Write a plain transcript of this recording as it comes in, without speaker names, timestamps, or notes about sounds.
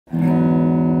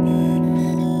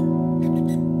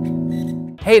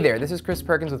Hey there, this is Chris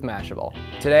Perkins with Mashable.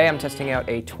 Today I'm testing out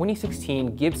a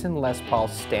 2016 Gibson Les Paul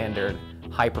Standard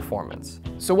High Performance.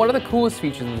 So one of the coolest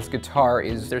features of this guitar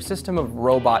is their system of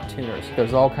robot tuners.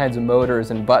 There's all kinds of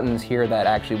motors and buttons here that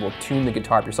actually will tune the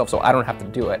guitar up yourself, so I don't have to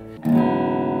do it.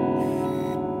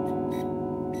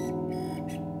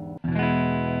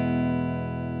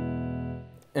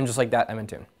 And just like that, I'm in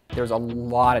tune. There's a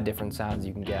lot of different sounds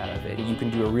you can get out of it. You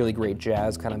can do a really great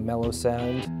jazz kind of mellow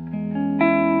sound.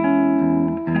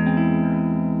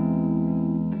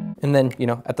 And then, you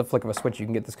know, at the flick of a switch, you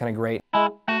can get this kind of great.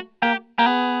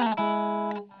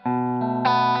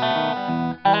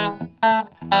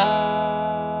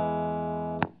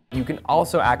 You can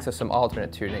also access some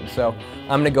alternate tuning. So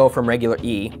I'm gonna go from regular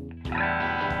E.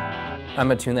 I'm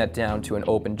gonna tune that down to an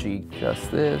open G.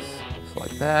 Just this, just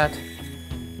like that.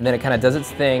 And then it kind of does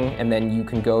its thing, and then you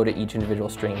can go to each individual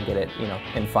string and get it, you know,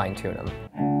 and fine tune them.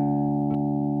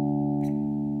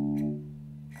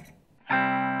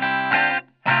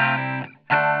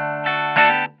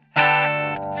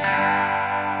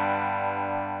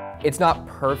 It's not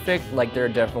perfect, like there are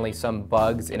definitely some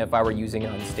bugs, and if I were using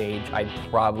it on stage, I'd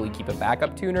probably keep a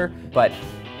backup tuner, but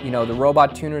you know, the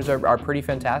robot tuners are pretty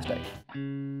fantastic.